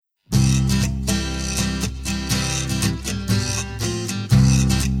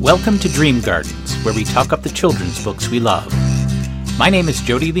Welcome to Dream Gardens, where we talk up the children's books we love. My name is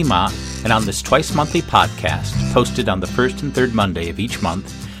Jody Lima, and on this twice-monthly podcast, posted on the first and third Monday of each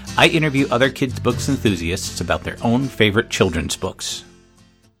month, I interview other kids' books enthusiasts about their own favorite children's books.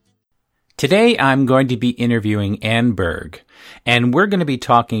 Today, I'm going to be interviewing Anne Berg, and we're going to be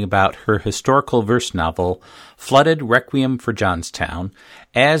talking about her historical verse novel, Flooded Requiem for Johnstown,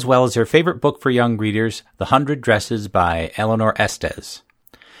 as well as her favorite book for young readers, The 100 Dresses by Eleanor Estes.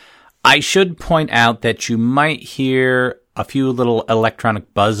 I should point out that you might hear a few little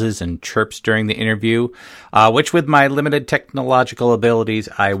electronic buzzes and chirps during the interview, which with my limited technological abilities,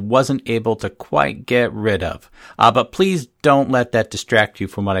 I wasn't able to quite get rid of. But please don't let that distract you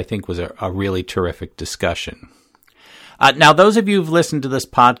from what I think was a really terrific discussion. Now, those of you who've listened to this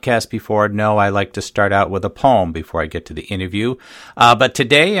podcast before know I like to start out with a poem before I get to the interview. But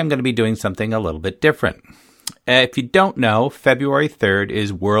today I'm going to be doing something a little bit different. If you don't know, February 3rd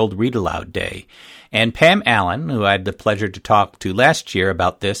is World Read Aloud Day. And Pam Allen, who I had the pleasure to talk to last year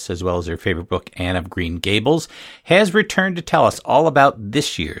about this, as well as her favorite book, Anne of Green Gables, has returned to tell us all about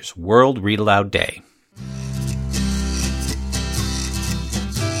this year's World Read Aloud Day.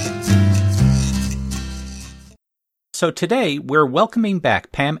 So today, we're welcoming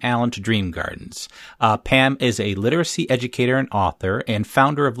back Pam Allen to Dream Gardens. Pam is a literacy educator and author and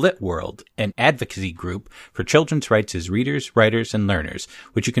founder of Lit World, an advocacy group for children's rights as readers, writers, and learners,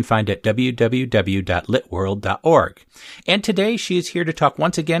 which you can find at www.litworld.org. And today, she is here to talk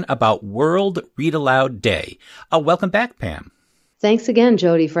once again about World Read Aloud Day. Welcome back, Pam. Thanks again,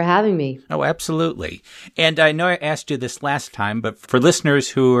 Jody, for having me. Oh, absolutely. And I know I asked you this last time, but for listeners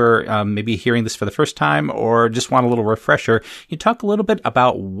who are maybe hearing this for the first time or just want a little refresher, you talk a little bit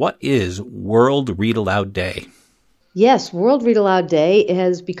about what is World Read Aloud Day. Yes, World Read Aloud Day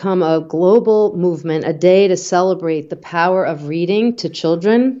has become a global movement, a day to celebrate the power of reading to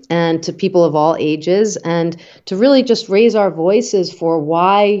children and to people of all ages, and to really just raise our voices for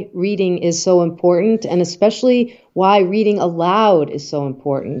why reading is so important, and especially why reading aloud is so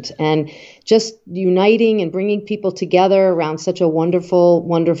important, and just uniting and bringing people together around such a wonderful,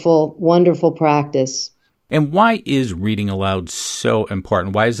 wonderful, wonderful practice. And why is reading aloud so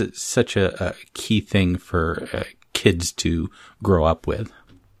important? Why is it such a key thing for kids to grow up with?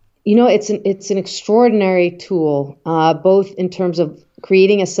 You know, it's an extraordinary tool, both in terms of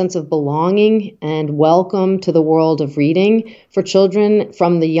creating a sense of belonging and welcome to the world of reading for children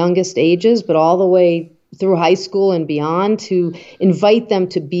from the youngest ages, but all the way through high school and beyond, to invite them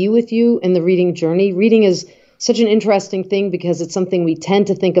to be with you in the reading journey. Reading is such an interesting thing because it's something we tend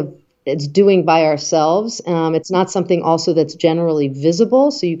to think of as doing by ourselves. It's not something also that's generally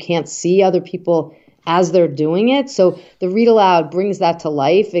visible, so you can't see other people as they're doing it. So the Read Aloud brings that to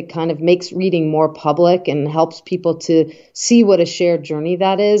life. It kind of makes reading more public and helps people to see what a shared journey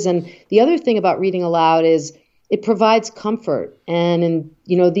that is. And the other thing about reading aloud is it provides comfort. And in,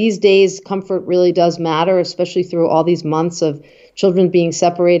 these days, comfort really does matter, especially through all these months of children being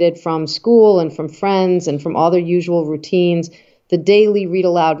separated from school and from friends and from all their usual routines. The daily read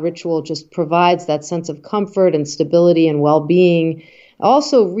aloud ritual just provides that sense of comfort and stability and well-being.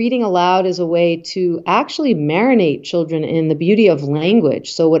 Also, reading aloud is a way to actually marinate children in the beauty of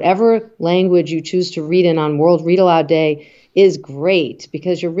language. So whatever language you choose to read in on World Read Aloud Day is great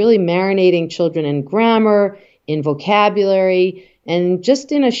because you're really marinating children in grammar, in vocabulary, and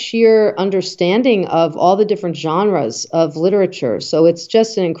just in a sheer understanding of all the different genres of literature. So it's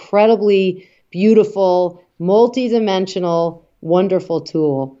just an incredibly beautiful, multidimensional, wonderful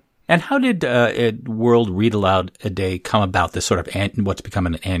tool. And how did World Read Aloud Day come about, this sort of what's become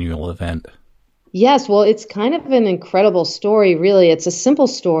an annual event? Yes, well, it's kind of an incredible story, really. It's a simple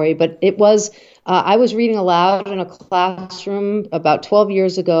story, but it was, I was reading aloud in a classroom about 12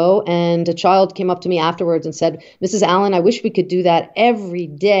 years ago, and a child came up to me afterwards and said, "Mrs. Allen, I wish we could do that every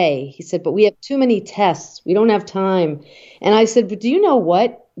day." He said, "But we have too many tests. We don't have time." And I said, "But do you know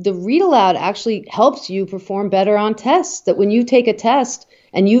what? The read aloud actually helps you perform better on tests, that when you take a test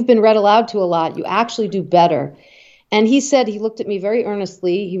and you've been read aloud to a lot, you actually do better." And he said, he looked at me very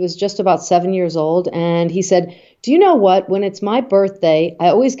earnestly. He was just about 7 years old. And he said, "Do you know what? When it's my birthday, I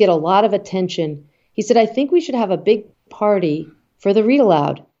always get a lot of attention." He said, "I think we should have a big party for the read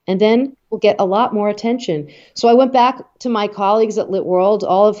aloud, and then we'll get a lot more attention." So I went back to my colleagues at Lit World,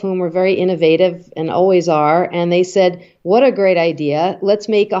 all of whom were very innovative and always are. And they said, "What a great idea. Let's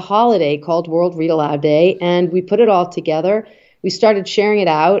make a holiday called World Read Aloud Day." And we put it all together. We started sharing it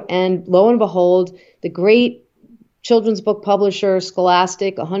out. And lo and behold, the great children's book publisher,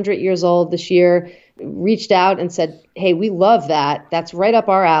 Scholastic, 100 years old this year, reached out and said, hey, we love that. That's right up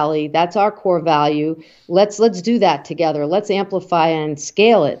our alley. That's our core value. Let's do that together. Let's amplify and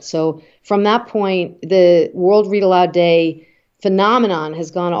scale it. So from that point, the World Read Aloud Day phenomenon has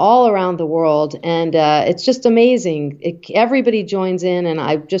gone all around the world, and it's just amazing. Everybody joins in, and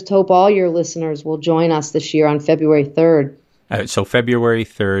I just hope all your listeners will join us this year on February 3rd. So February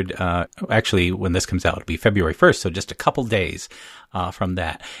 3rd, actually, when this comes out, it'll be February 1st, so just a couple days from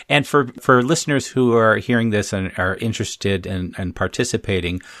that. And for listeners who are hearing this and are interested in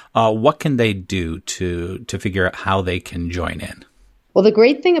participating, what can they do to figure out how they can join in? Well, the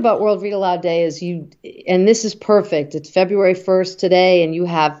great thing about World Read Aloud Day is and this is perfect, it's February 1st today, and you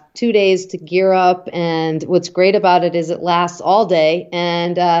have 2 days to gear up. And what's great about it is it lasts all day.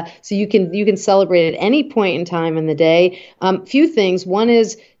 And so you can celebrate at any point in time in the day. Few things. One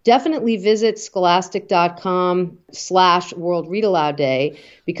is definitely visit scholastic.com/World Read Aloud Day,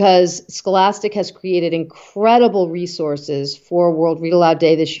 because Scholastic has created incredible resources for World Read Aloud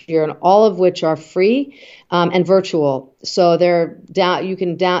Day this year, and all of which are free and virtual. So you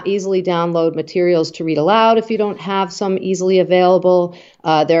can easily download materials to read aloud if you don't have some easily available.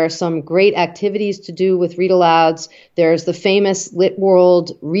 There are some great activities to do with read alouds. There's the famous Lit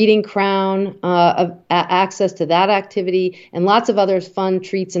World Reading Crown, access to that activity, and lots of other fun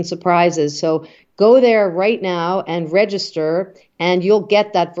treats and surprises. So go there right now and register, and you'll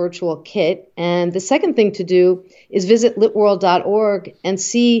get that virtual kit. And the second thing to do is visit litworld.org and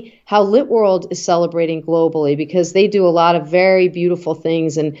see how LitWorld is celebrating globally, because they do a lot of very beautiful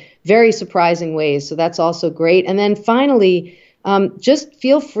things in very surprising ways. So that's also great. And then finally, just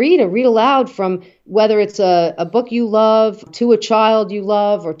feel free to read aloud, from whether it's a book you love to a child you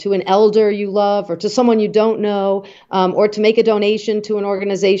love, or to an elder you love, or to someone you don't know, or to make a donation to an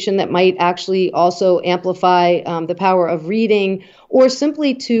organization that might actually also amplify the power of reading, or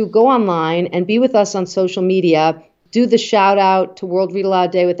simply to go online and be with us on social media. Do the shout out to World Read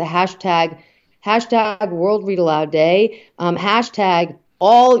Aloud Day with the hashtag World Read Aloud Day, hashtag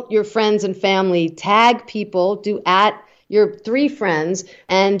all your friends and family, tag people, do at your 3 friends,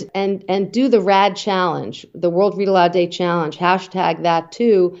 and do the RAD challenge, the World Read Aloud Day challenge, hashtag that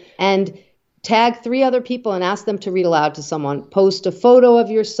too, and tag 3 other people and ask them to read aloud to someone. Post a photo of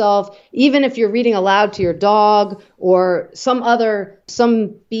yourself, even if you're reading aloud to your dog or some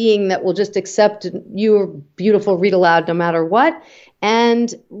being that will just accept your beautiful read aloud no matter what.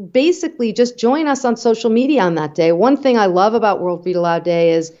 And basically just join us on social media on that day. One thing I love about World Read Aloud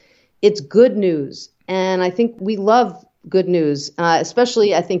Day is it's good news. And I think we love good news,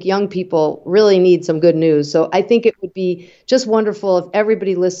 especially I think young people really need some good news. So I think it would be just wonderful if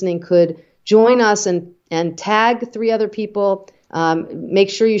everybody listening could join us and tag 3 other people.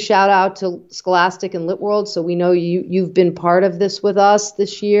 Make sure you shout out to Scholastic and LitWorld so we know you've been part of this with us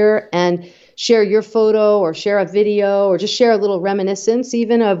this year, and share your photo or share a video or just share a little reminiscence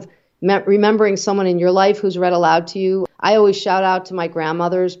even of remembering someone in your life who's read aloud to you. I always shout out to my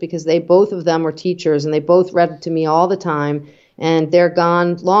grandmothers because both of them were teachers, and they both read to me all the time, and they're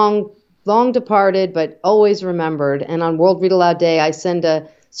gone, long departed, but always remembered. And on World Read Aloud Day, I send a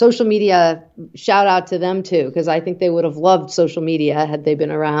social media shout out to them too, because I think they would have loved social media had they been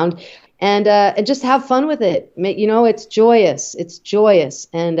around. And just have fun with it. It's joyous. It's joyous.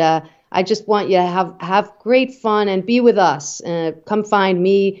 And I just want you to have great fun and be with us. Come find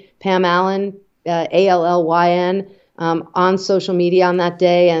me, Pam Allen, Allyn, on social media on that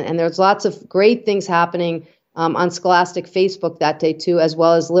day. And there's lots of great things happening on Scholastic Facebook that day too, as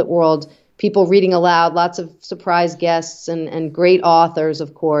well as LitWorld. People reading aloud, lots of surprise guests and great authors,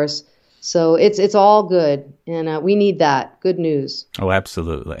 of course. So it's all good, and we need that. Good news. Oh,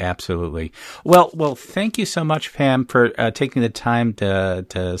 absolutely, absolutely. Well, thank you so much, Pam, for taking the time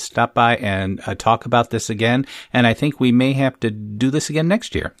to stop by and talk about this again. And I think we may have to do this again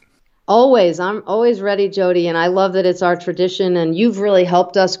next year. Always. I'm always ready, Jody, and I love that it's our tradition, and you've really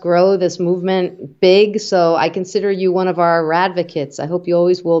helped us grow this movement big, so I consider you one of our radvocates. I hope you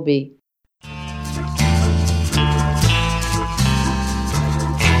always will be.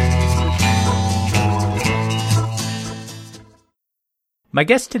 My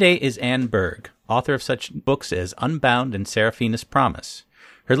guest today is Anne Berg, author of such books as Unbound and Seraphina's Promise.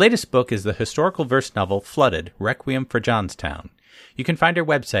 Her latest book is the historical verse novel Flooded, Requiem for Johnstown. You can find her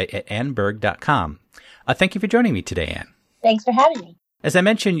website at annberg.com. Thank you for joining me today, Anne. Thanks for having me. As I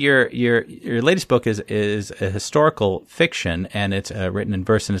mentioned, your latest book is a historical fiction, and it's written in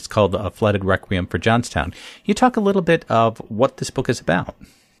verse, and it's called Flooded, Requiem for Johnstown. You talk a little bit of what this book is about.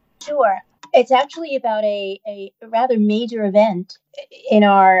 Sure. It's actually about a rather major event in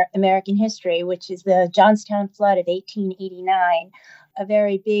our American history, which is the Johnstown Flood of 1889. a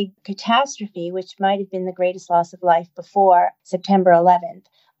very big catastrophe, which might have been the greatest loss of life before September 11th,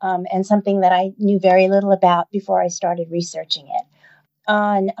 and something that I knew very little about before I started researching it.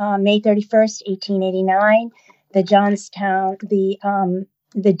 On May 31st, 1889, the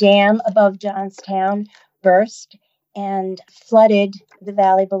dam above Johnstown burst and flooded the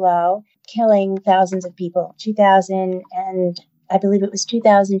valley below, killing thousands of people.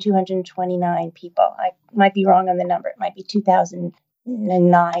 2,229 people. I might be wrong on the number. It might be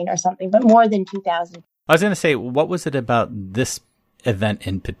 2009 or something, but more than 2,000. I was going to say, what was it about this event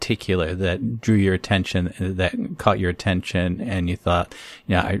in particular that drew your attention, that caught your attention, and you thought,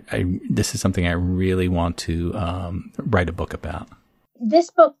 I this is something I really want to write a book about? This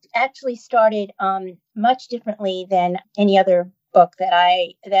book actually started much differently than any other book that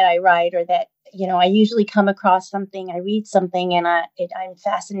I write, or that I usually come across something, I read something, and I'm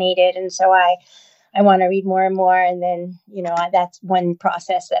fascinated, and so I want to read more and more, and then that's one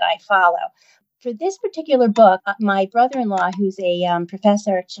process that I follow. For this particular book, my brother-in-law, who's a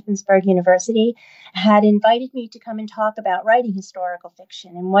professor at Shippensburg University, had invited me to come and talk about writing historical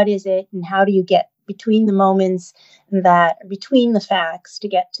fiction and what is it and how do you get between the moments between the facts to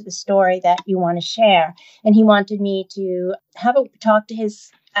get to the story that you want to share. And he wanted me to have a talk to his.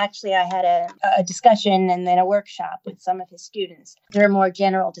 Actually, I had a discussion and then a workshop with some of his students. They're a more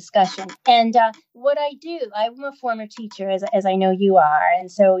general discussion. And what I do, I'm a former teacher, as I know you are, and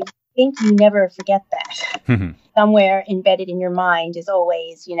so I think you never forget that. Mm-hmm. Somewhere embedded in your mind is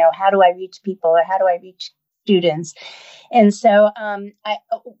always, how do I reach people, or how do I reach students? And so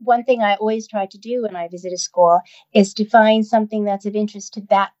one thing I always try to do when I visit a school is to find something that's of interest to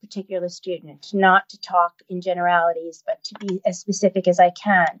that particular student, not to talk in generalities, but to be as specific as I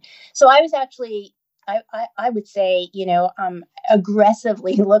can. So I was actually, I would say,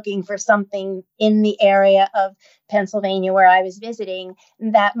 aggressively looking for something in the area of Pennsylvania where I was visiting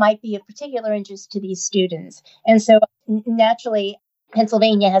that might be of particular interest to these students. And so naturally,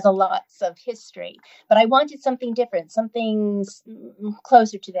 Pennsylvania has a lots of history, but I wanted something different, something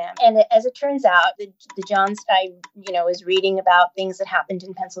closer to them. And as it turns out, the Johnstown, was reading about things that happened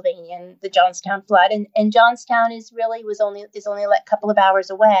in Pennsylvania and the Johnstown flood, and Johnstown is only a couple of hours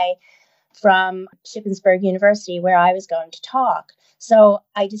away from Shippensburg University, where I was going to talk. So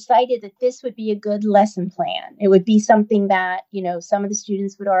I decided that this would be a good lesson plan. It would be something that, some of the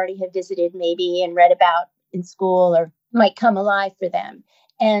students would already have visited maybe and read about in school, or might come alive for them.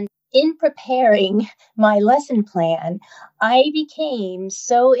 And in preparing my lesson plan, I became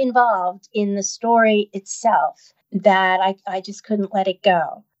so involved in the story itself that I just couldn't let it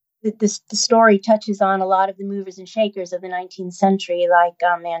go. The story touches on a lot of the movers and shakers of the 19th century, like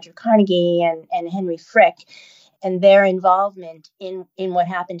Andrew Carnegie and Henry Frick, and their involvement in what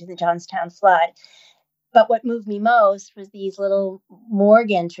happened in the Johnstown flood. But what moved me most was these little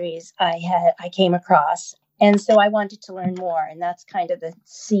morgue entries I came across. And so I wanted to learn more, and that's kind of the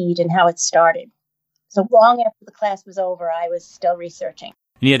seed and how it started. So long after the class was over, I was still researching.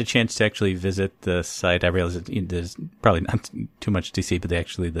 And you had a chance to actually visit the site. I realize there's probably not too much to see, but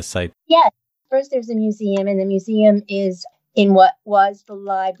the site. Yes. First, there's a museum, and the museum is in what was the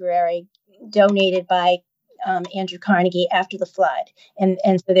library donated by Andrew Carnegie after the flood. And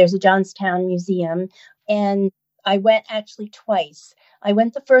so there's a Johnstown museum, and I went actually twice. I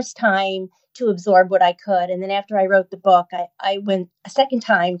went the first time to absorb what I could. And then after I wrote the book, I went a second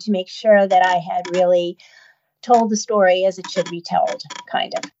time to make sure that I had really told the story as it should be told,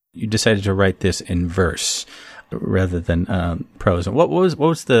 kind of. You decided to write this in verse rather than prose. And what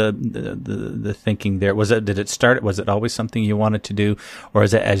was the thinking there? Did it start? Was it always something you wanted to do, or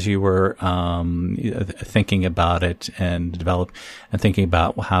is it as you were thinking about it and develop and thinking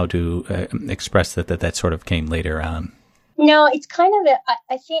about how to express that sort of came later on? No, it's kind of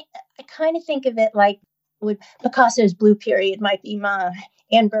I kind of think of it like what Picasso's blue period might be my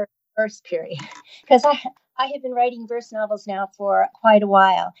Anne verse period, because I have been writing verse novels now for quite a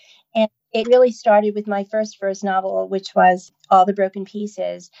while, and it really started with my first verse novel, which was All the Broken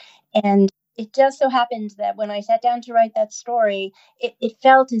Pieces, and it just so happened that when I sat down to write that story, it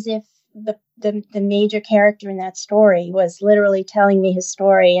felt as if the major character in that story was literally telling me his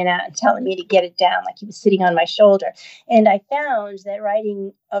story and telling me to get it down, like he was sitting on my shoulder. And I found that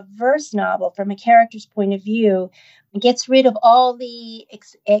writing a verse novel from a character's point of view gets rid of all the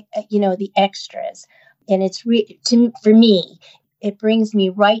extras, and for me, it brings me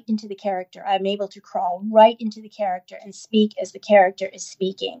right into the character. I'm able to crawl right into the character and speak as the character is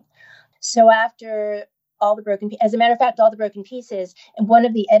speaking. So after All the Broken Pieces, and one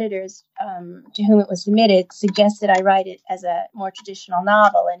of the editors to whom it was submitted suggested I write it as a more traditional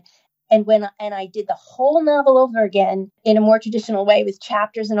novel. and I did the whole novel over again in a more traditional way with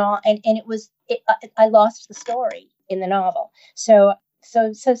chapters and all, and I lost the story in the novel. So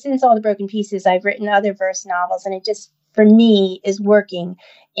since All the Broken Pieces, I've written other verse novels, and it just, for me, is working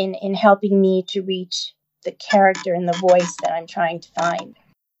in helping me to reach the character and the voice that I'm trying to find.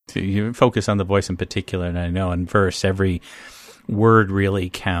 So you focus on the voice in particular, and I know in verse, every word really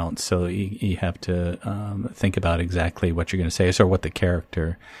counts. So you have to think about exactly what you're going to say, or what the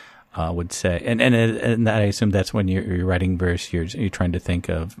character would say. And I assume that's when you're writing verse, you're trying to think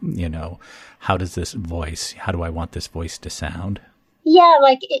of, how do I want this voice to sound? Yeah,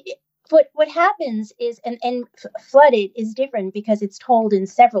 like what happens is, and Flooded is different because it's told in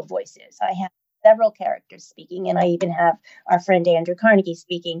several voices. I have several characters speaking, and I even have our friend Andrew Carnegie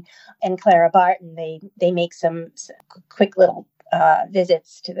speaking, and Clara Barton. They make some quick little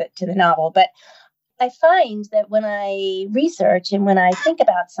visits to the novel. But I find that when I research and when I think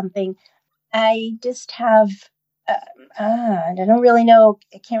about something, I just have I don't really know.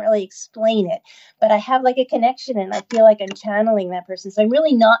 I can't really explain it, but I have like a connection, and I feel like I'm channeling that person. So I'm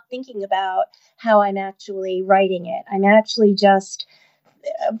really not thinking about how I'm actually writing it. I'm actually just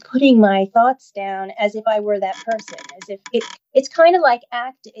putting my thoughts down as if I were that person, as if it's kind of like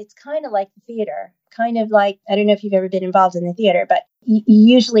it's kind of like the theater, kind of like, I don't know if you've ever been involved in the theater, but you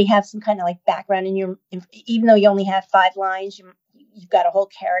usually have some kind of like background in your, even though you only have 5 lines, you've got a whole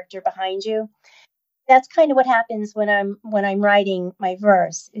character behind you. That's kind of what happens when I'm writing my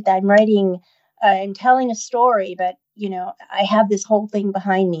verse. I'm telling a story, but I have this whole thing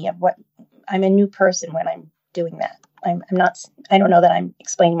behind me of what I'm a new person when I'm doing that. I'm not. I don't know that I'm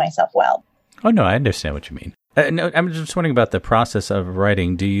explaining myself well. Oh no, I understand what you mean. No, I'm just wondering about the process of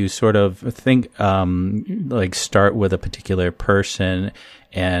writing. Do you sort of think, like, start with a particular person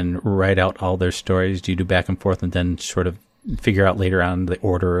and write out all their stories? Do you do back and forth and then sort of figure out later on the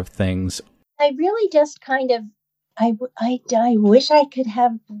order of things? I really just kind of, I wish I could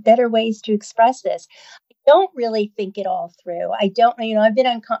have better ways to express this. I don't really think it all through. I don't, I've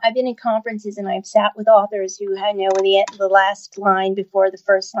been in conferences, and I've sat with authors who had the last line before the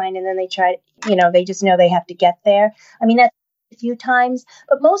first line, and then they try, they just know they have to get there. I mean, that's a few times,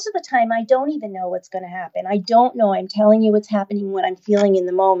 but most of the time I don't even know what's going to happen. I don't know. I'm telling you what's happening, what I'm feeling in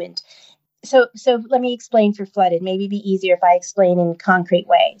the moment. So let me explain for Flooded. Maybe it'd be easier if I explain in concrete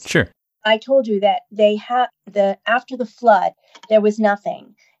ways. Sure. I told you that after the flood, there was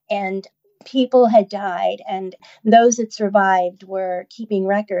nothing, and people had died, and those that survived were keeping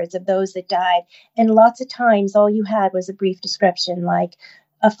records of those that died. And lots of times, all you had was a brief description, like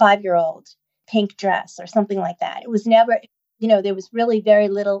a 5-year-old, pink dress, or something like that. It was never, there was really very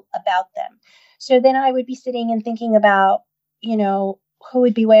little about them. So then I would be sitting and thinking about, who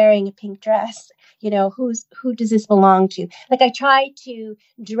would be wearing a pink dress? Who does this belong to? Like, I try to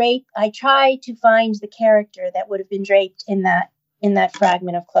find the character that would have been draped in that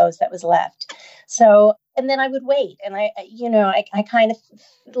fragment of clothes that was left. So, and then I would wait, and I kind of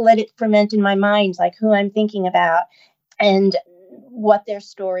let it ferment in my mind, like who I'm thinking about and what their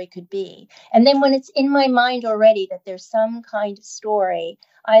story could be. And then when it's in my mind already that there's some kind of story,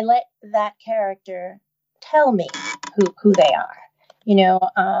 I let that character tell me who they are.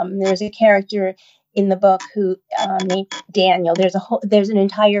 There's a character in the book who named Daniel. There's an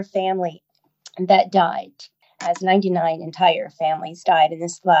entire family that died, as 99 entire families died in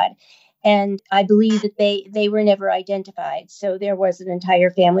this flood, and I believe that they were never identified. So there was an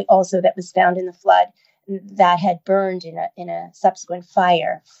entire family also that was found in the flood that had burned in a subsequent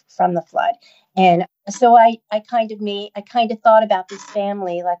fire from the flood. And so I kind of thought about this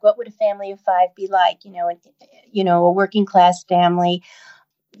family, like, what would a family of 5 be like? A working class family,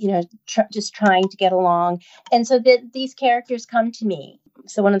 just trying to get along. And so these characters come to me.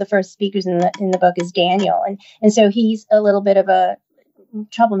 So one of the first speakers in the book is Daniel, and so he's a little bit of a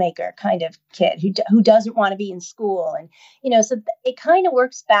troublemaker kind of kid who doesn't want to be in school, and so it kind of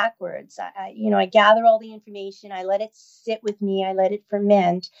works backwards. I gather all the information, I let it sit with me, I let it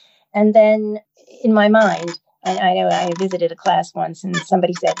ferment, and then in my mind, I know I visited a class once, and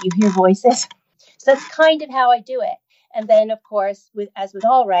somebody said, "You hear voices?" So that's kind of how I do it. And then, of course, as with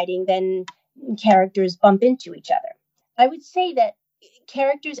all writing, then characters bump into each other. I would say that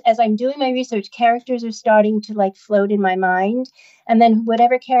characters, as I'm doing my research, characters are starting to like float in my mind. And then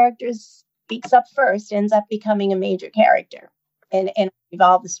whatever character speaks up first ends up becoming a major character and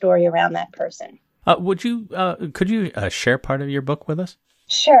evolve the story around that person. Could you share part of your book with us?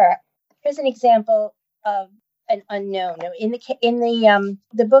 Sure. Here's an example of an unknown. No,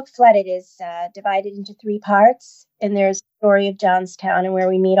 the book Flooded is divided into three parts, and there's the story of Johnstown and where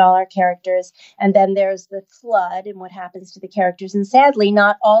we meet all our characters, and then there's the flood and what happens to the characters. And sadly,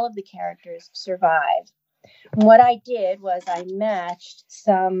 not all of the characters survive. And what I did was I matched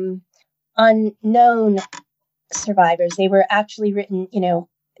some unknown survivors. They were actually written,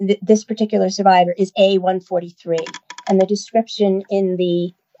 this particular survivor is A143, and the description in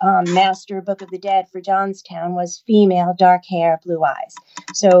the Master Book of the Dead for Johnstown was female, dark hair, blue eyes.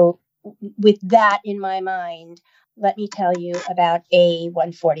 So with that in my mind, let me tell you about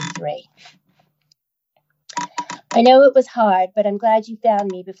A143. I know it was hard, but I'm glad you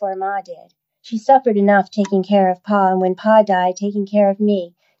found me before Ma did. She suffered enough taking care of Pa, and when Pa died, taking care of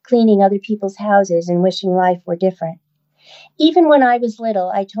me, cleaning other people's houses and wishing life were different. Even when I was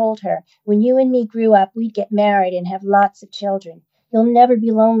little, I told her, when you and me grew up, we'd get married and have lots of children. You'll never be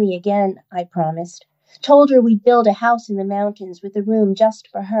lonely again, I promised. Told her we'd build a house in the mountains with a room just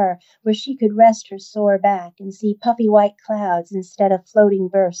for her, where she could rest her sore back and see puffy white clouds instead of floating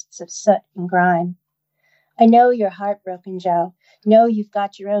bursts of soot and grime. I know you're heartbroken, Joe. Know you've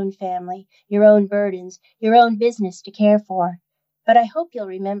got your own family, your own burdens, your own business to care for. But I hope you'll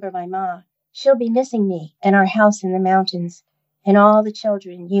remember my Ma. She'll be missing me and our house in the mountains, and all the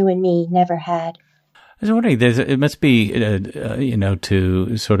children you and me never had. I was wondering, it must be,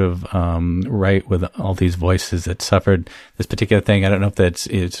 to sort of write with all these voices that suffered this particular thing. I don't know if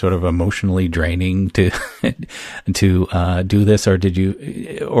it's sort of emotionally draining to to do this, or did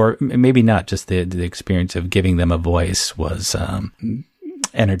you, or maybe not. Just the experience of giving them a voice was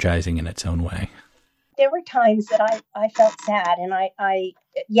energizing in its own way. There were times that I felt sad, and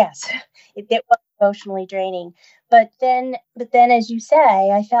yes, it was emotionally draining. But then, as you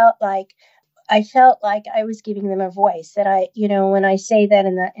say, I felt like I was giving them a voice. That when I say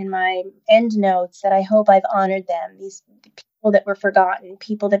that in my end notes, that I hope I've honored them. These people that were forgotten,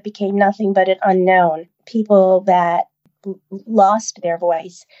 people that became nothing but an unknown, people that lost their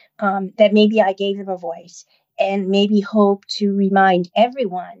voice. That maybe I gave them a voice, and maybe hope to remind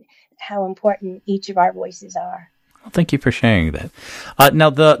everyone how important each of our voices are. Well, thank you for sharing that.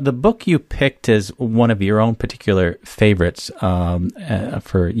 Now, the book you picked as one of your own particular favorites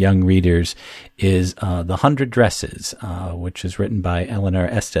for young readers is The 100 Dresses, which is written by Eleanor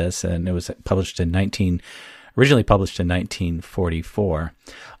Estes, and it was originally published in 1944.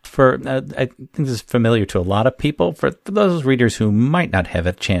 I think this is familiar to a lot of people. For those readers who might not have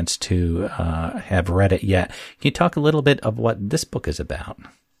a chance to have read it yet, can you talk a little bit of what this book is about?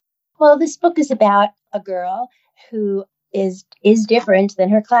 Well, this book is about a girl who is different than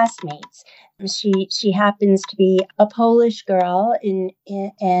her classmates. She happens to be a Polish girl in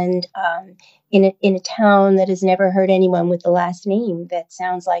a town that has never heard anyone with the last name that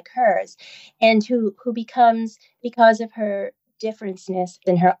sounds like hers, and who becomes, because of her differenceness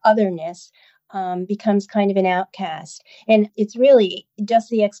and her otherness, becomes kind of an outcast. And it's really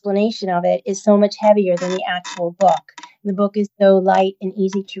just the explanation of it is so much heavier than the actual book. The book is so light and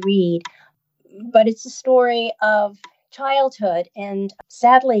easy to read, but it's a story of childhood, and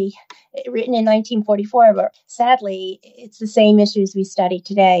sadly, written in 1944, but sadly, it's the same issues we study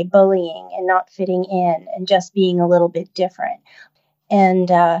today: bullying and not fitting in and just being a little bit different. And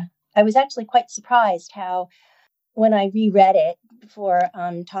I was actually quite surprised how, when I reread it before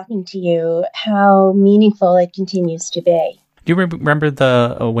talking to you, how meaningful it continues to be. Do you remember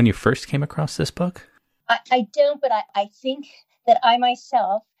when you first came across this book? I don't, but I think that I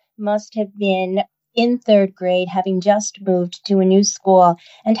myself must have been in third grade, having just moved to a new school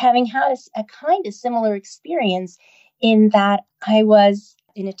and having had a kind of similar experience, in that I was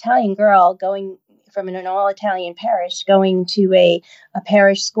an Italian girl going from an all-Italian parish, going to a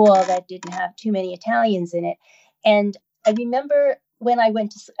parish school that didn't have too many Italians in it. And I remember when I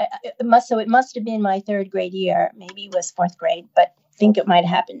went to, it must have been my third grade year, maybe it was fourth grade, but I think it might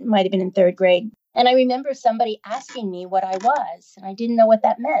have been in third grade. And I remember somebody asking me what I was, and I didn't know what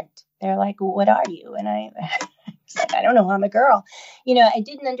that meant. They're like, well, what are you? And I was like, I don't know, I'm a girl. I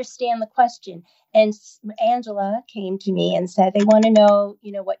didn't understand the question. And Angela came to me and said, they want to know,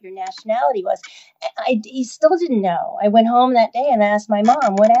 what your nationality was. I still didn't know. I went home that day and asked my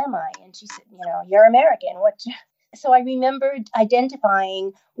mom, what am I? And she said, you're American. So I remembered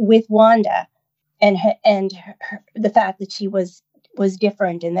identifying with Wanda and the fact that she was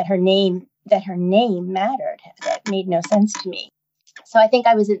different, and that her name mattered. That made no sense to me. So I think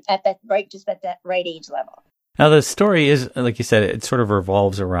I was at that right age level. Now, the story is, like you said, it sort of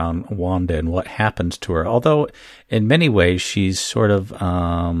revolves around Wanda and what happens to her. Although, in many ways, she's sort of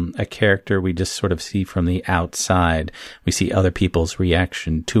a character we just sort of see from the outside. We see other people's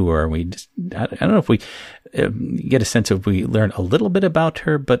reaction to her. I don't know if we get a sense of, we learn a little bit about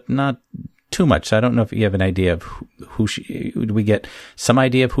her, but not too much. So I don't know if you have an idea of who she, do we get some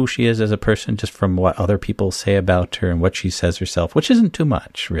idea of who she is as a person just from what other people say about her and what she says herself, which isn't too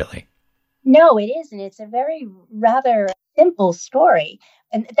much, really. No, it isn't. It's a very rather simple story.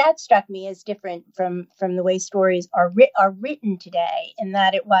 And that struck me as different from the way stories are written today, in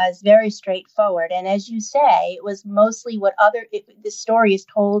that it was very straightforward. And as you say, it was mostly the story is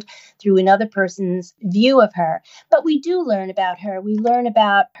told through another person's view of her. But we do learn about her. We learn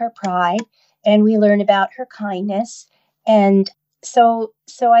about her pride, and we learn about her kindness. And so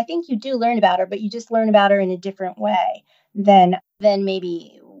I think you do learn about her, but you just learn about her in a different way than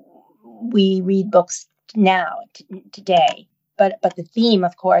maybe we read books now, today. But the theme,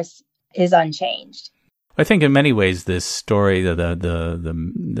 of course, is unchanged. I think in many ways this story,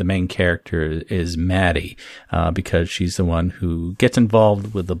 the main character is Maddie, because she's the one who gets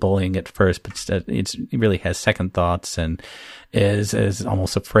involved with the bullying at first, but it really has second thoughts and is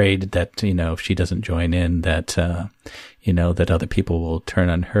almost afraid that, if she doesn't join in, that, that other people will turn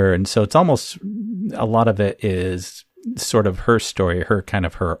on her. And so it's almost, a lot of it is sort of her story, her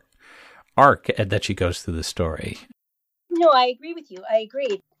arc that she goes through the story. No, I agree with you. I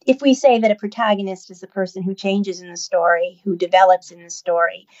agree. If we say that a protagonist is the person who changes in the story, who develops in the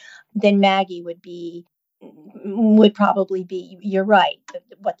story, then Maggie would probably be, you're right,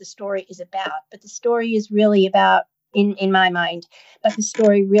 what the story is about. But the story is really about, in my mind, but the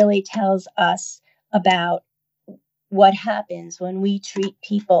story really tells us about what happens when we treat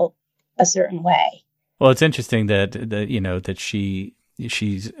people a certain way. Well, it's interesting that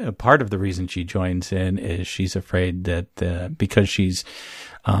she's a part of the reason she joins in is she's afraid that because she's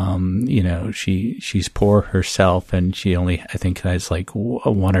she's poor herself, and she only, I think, has like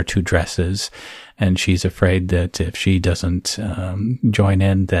one or two dresses, and she's afraid that if she doesn't join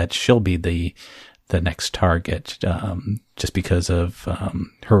in, that she'll be the next target, just because of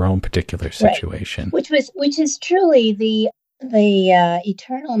her own particular situation. Right. Which is truly the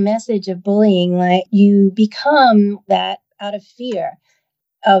eternal message of bullying. Like, you become that out of fear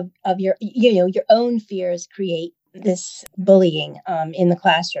of your own fears create this bullying in the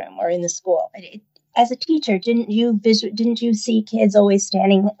classroom or in the school. As a teacher, didn't you see kids always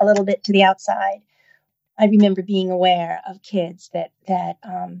standing a little bit to the outside? I remember being aware of kids that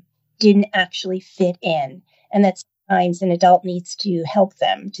didn't actually fit in, and that sometimes an adult needs to help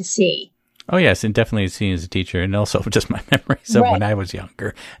them to see. Oh, yes, and definitely seen as a teacher, and also just my memories of when I was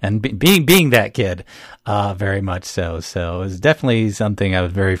younger, and being that kid, very much so. So it was definitely something I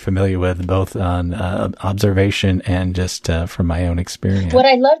was very familiar with, both on observation and just from my own experience. What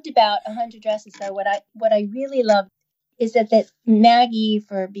I loved about 100 Dresses, though, what I really loved is that Maggie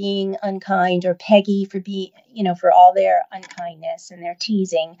for being unkind, or Peggy for being, for all their unkindness and their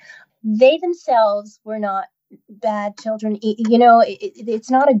teasing, they themselves were not bad children.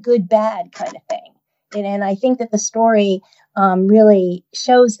 It's not a good bad kind of thing, and I think that the story really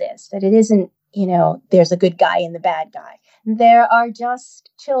shows this, that it isn't there's a good guy and the bad guy. There are just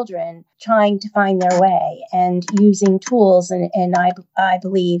children trying to find their way and using tools, and I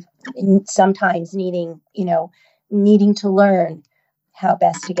believe sometimes needing to learn how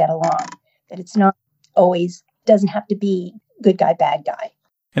best to get along. That it's not always, doesn't have to be good guy, bad guy.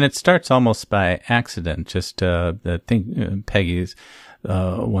 And it starts almost by accident. Just I think Peggy's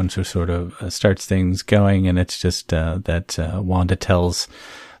one who sort of starts things going, and it's just that Wanda tells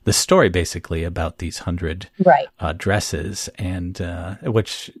the story basically about these 100 dresses, and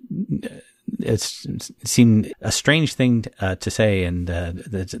which it seemed a strange thing to say, and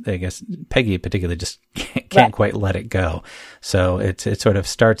I guess Peggy particularly just can't quite let it go. So it sort of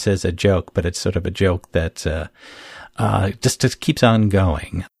starts as a joke, but it's sort of a joke that just keeps on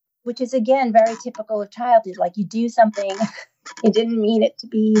going. Which is, again, very typical of childhood. Like, you do something, you didn't mean it to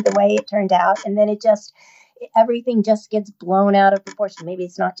be the way it turned out, and then everything just gets blown out of proportion. Maybe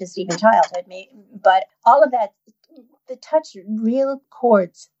it's not just even childhood, but all of that, the touch real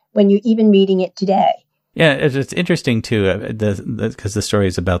chords when you're even reading it today. Yeah, it's interesting too, because the story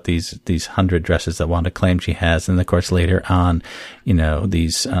is about these 100 dresses that Wanda claims she has, and of course later on,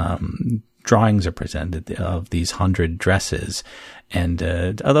 these drawings are presented of these 100 dresses, and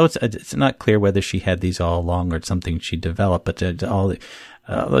although it's not clear whether she had these all along or it's something she developed, but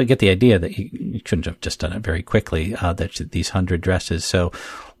I get the idea that you couldn't have just done it very quickly. That these 100 dresses. So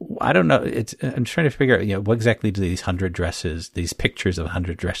I don't know. I'm trying to figure out, what exactly do these 100 dresses, these pictures of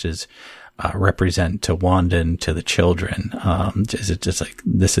 100 dresses, represent to Wanda and to the children? Is it just like,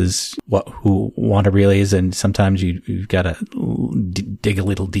 this is who Wanda really is, and sometimes you've got to dig a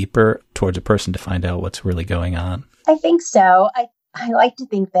little deeper towards a person to find out what's really going on? I think so. I like to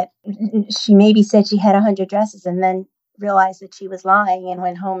think that she maybe said she had 100 dresses and then realized that she was lying and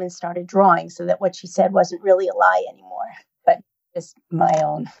went home and started drawing, so that what she said wasn't really a lie anymore, but just my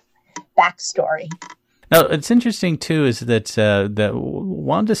own backstory. Now, it's interesting, too, is that that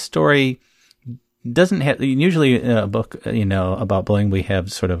Wanda's story doesn't have, usually in a book, about bullying, we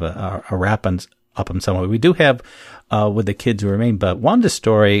have sort of a wrap up on someone. We do have with the kids who remain, but Wanda's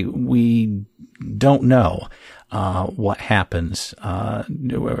story, we don't know what happens.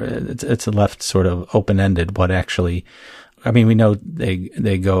 It's left sort of open-ended what actually, I mean, we know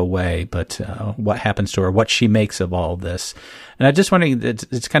they go away, but what happens to her, what she makes of all this. And I just wondering,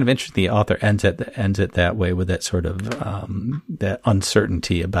 it's kind of interesting the author ends it that way, with that sort of that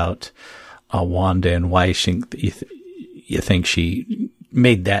uncertainty about Wanda and why you think she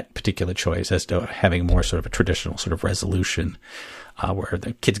made that particular choice, as to having more sort of a traditional sort of resolution where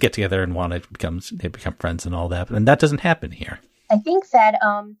the kids get together and they become friends and all that. And that doesn't happen here. I think that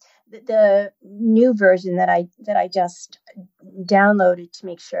the new version that I just downloaded to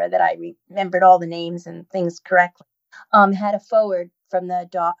make sure that I remembered all the names and things correctly had a foreword from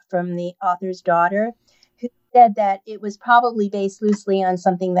the author's daughter, who said that it was probably based loosely on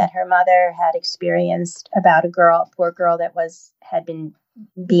something that her mother had experienced about a poor girl that had been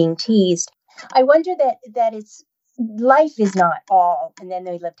being teased. I wonder that it's life is not all, and then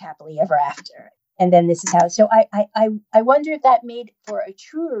they lived happily ever after. And then this is how. So I wonder if that made for a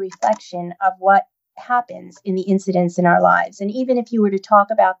truer reflection of what happens in the incidents in our lives. And even if you were to talk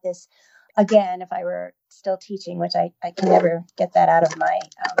about this again, if I were still teaching, which I can never get that out of my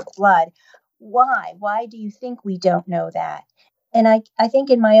blood, why? Why do you think we don't know that? And I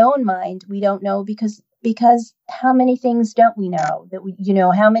think in my own mind, we don't know because how many things don't we know that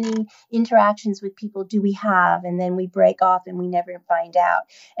how many interactions with people do we have, and then we break off and we never find out.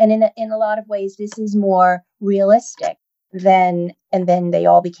 And in a lot of ways, this is more realistic and then they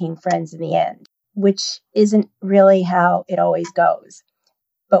all became friends in the end, which isn't really how it always goes.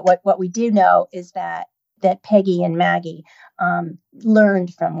 But what we do know is that Peggy and Maggie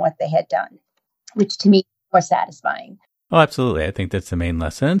learned from what they had done, which to me is more satisfying. Oh, absolutely. I think that's the main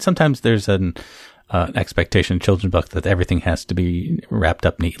lesson. And sometimes there's an expectation in children's books that everything has to be wrapped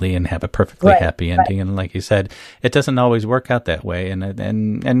up neatly and have a perfectly happy ending. Right. And like you said, it doesn't always work out that way.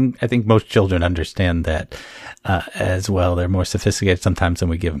 And I think most children understand that as well. They're more sophisticated sometimes than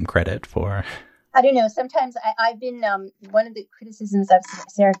we give them credit for. I don't know. Sometimes I've been one of the criticisms of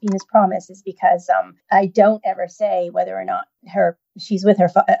Seraphina's Promise is because I don't ever say whether or not she's with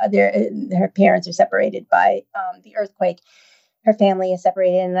her parents are separated by the earthquake. Her family is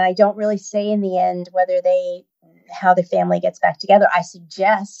separated, and I don't really say in the end how the family gets back together. I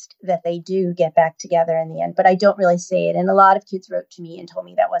suggest that they do get back together in the end, but I don't really say it. And a lot of kids wrote to me and told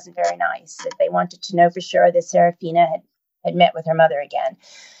me that wasn't very nice, that they wanted to know for sure that Seraphina had met with her mother again.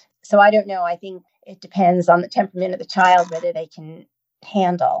 So I don't know. I think it depends on the temperament of the child, whether they can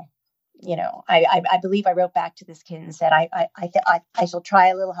handle, I believe I wrote back to this kid and said, I shall try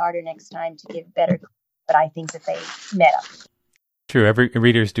a little harder next time to give better, but I think that they met up. True. Every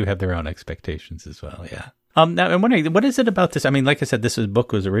readers do have their own expectations as well. Yeah. Now I'm wondering, what is it about this? I mean, like I said, this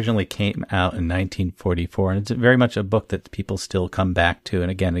book originally came out in 1944, and it's very much a book that people still come back to. And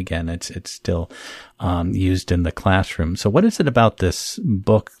again, it's still used in the classroom. So what is it about this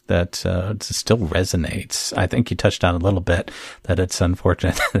book that still resonates? I think you touched on a little bit that it's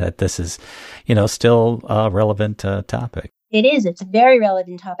unfortunate that this is, still a relevant topic. It is. It's a very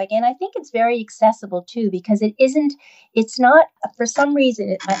relevant topic. And I think it's very accessible, too, because it's not, for some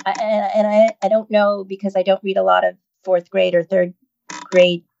reason, I don't know because I don't read a lot of fourth grade or third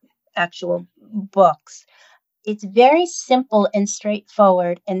grade actual books. It's very simple and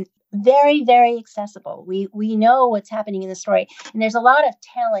straightforward and very, very accessible. We know what's happening in the story. And there's a lot of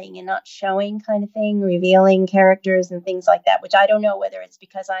telling and not showing kind of thing, revealing characters and things like that, which I don't know whether it's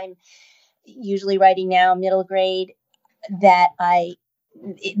because I'm usually writing now middle grade, that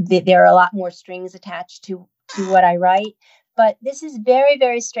there are a lot more strings attached to what I write. But this is very,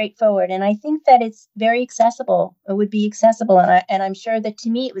 very straightforward. And I think that it's very accessible. It would be accessible. And I'm sure that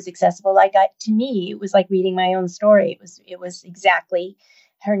to me it was accessible. To me, it was like reading my own story. It was exactly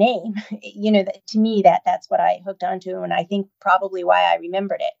her name. To me, that's what I hooked onto. And I think probably why I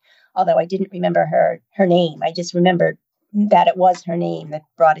remembered it, although I didn't remember her name. I just remembered that it was her name that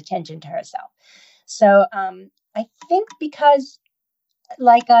brought attention to herself. So I think because,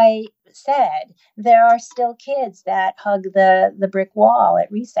 like I said, there are still kids that hug the brick wall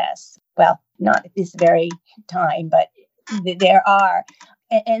at recess. Well, not at this very time, but there are.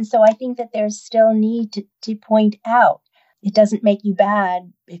 And so I think that there's still need to point out, it doesn't make you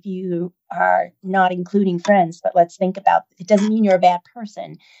bad if you are not including friends, but let's think about, it doesn't mean you're a bad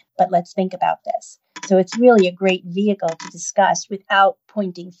person, but let's think about this. So it's really a great vehicle to discuss without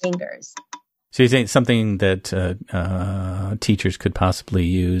pointing fingers. So you think something that teachers could possibly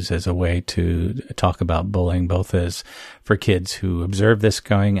use as a way to talk about bullying, both as for kids who observe this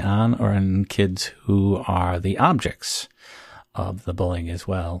going on or in kids who are the objects of the bullying as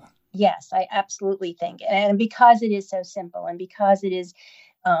well? Yes, I absolutely think. And because it is so simple and because it is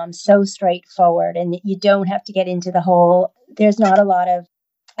so straightforward and you don't have to get into the whole, there's not a lot of,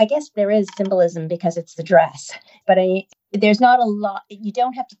 I guess there is symbolism because it's the dress, but there's not a lot, you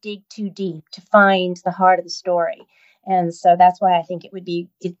don't have to dig too deep to find the heart of the story. And so that's why I think it would be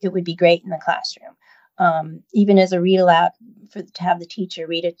great in the classroom. Even as a read aloud, to have the teacher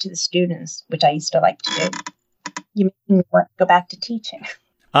read it to the students, which I used to like to do. You make me want to go back to teaching.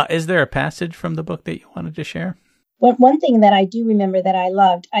 Is there a passage from the book that you wanted to share? One thing that I do remember that I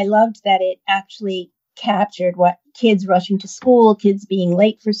loved that it actually captured what kids rushing to school, kids being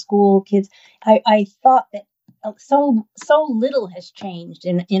late for school, kids. I thought that so little has changed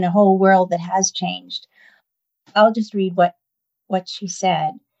in a whole world that has changed. I'll just read what she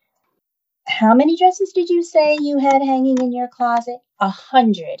said. How many dresses did you say you had hanging in your closet?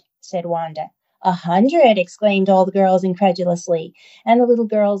 100, said Wanda. 100, exclaimed all the girls incredulously, and the little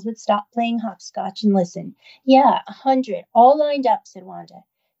girls would stop playing hopscotch and listen. Yeah, 100, all lined up, said Wanda.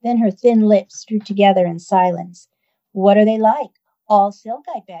 Then her thin lips drew together in silence. What are they like? All silk,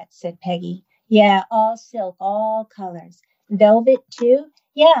 I bet, said Peggy. Yeah, all silk, all colors. Velvet, too?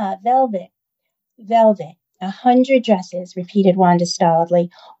 Yeah, velvet. Velvet. 100 dresses, repeated Wanda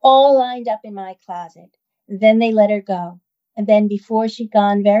stolidly, all lined up in my closet. Then they let her go. And then before she'd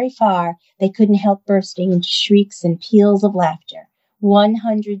gone very far, they couldn't help bursting into shrieks and peals of laughter.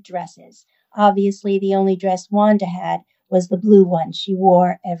 100 dresses. Obviously, the only dress Wanda had was the blue one she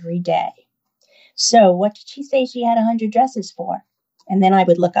wore every day. So what did she say she had 100 dresses for? And then I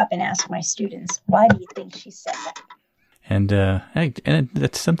would look up and ask my students, why do you think she said that? And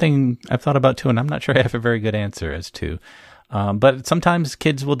that's something I've thought about too, and I'm not sure I have a very good answer as to. But sometimes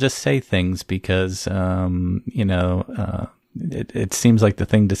kids will just say things because, it seems like the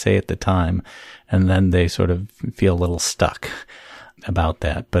thing to say at the time, and then they sort of feel a little stuck about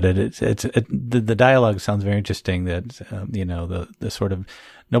that. But the dialogue sounds very interesting. That the sort of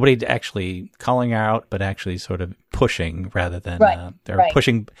nobody actually calling her out, but actually sort of pushing rather than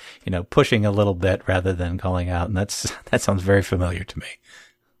pushing a little bit rather than calling out, and that sounds very familiar to me.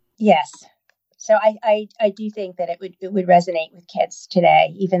 Yes. So I do think that it would resonate with kids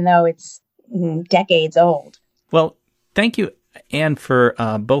today, even though it's decades old. Well, thank you, Anne, for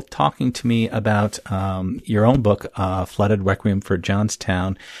both talking to me about your own book, Flooded Requiem for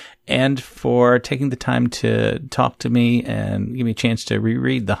Johnstown, and for taking the time to talk to me and give me a chance to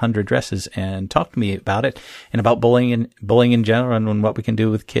reread The 100 Dresses and talk to me about it and about bullying in general and what we can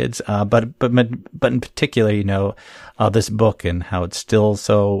do with kids. But in particular, this book and how it's still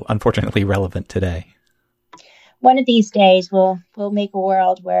so unfortunately relevant today. One of these days we'll make a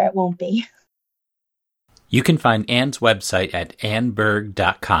world where it won't be. You can find Anne's website at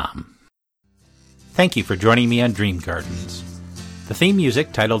anneberg.com. Thank you for joining me on Dream Gardens. The theme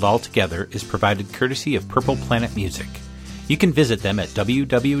music, titled All Together, is provided courtesy of Purple Planet Music. You can visit them at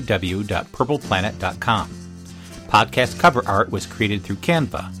www.purpleplanet.com. Podcast cover art was created through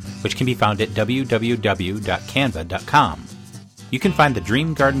Canva, which can be found at www.canva.com. You can find the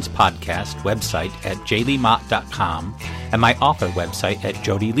Dream Gardens podcast website at jlemott.com and my author website at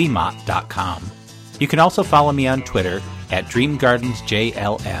jodylemott.com. You can also follow me on Twitter at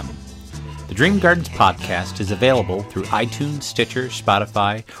DreamGardensJLM. The Dream Gardens podcast is available through iTunes, Stitcher,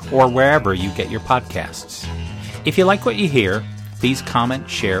 Spotify, or wherever you get your podcasts. If you like what you hear, please comment,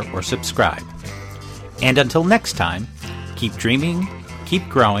 share, or subscribe. And until next time, keep dreaming, keep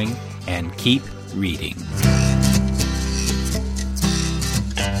growing, and keep reading.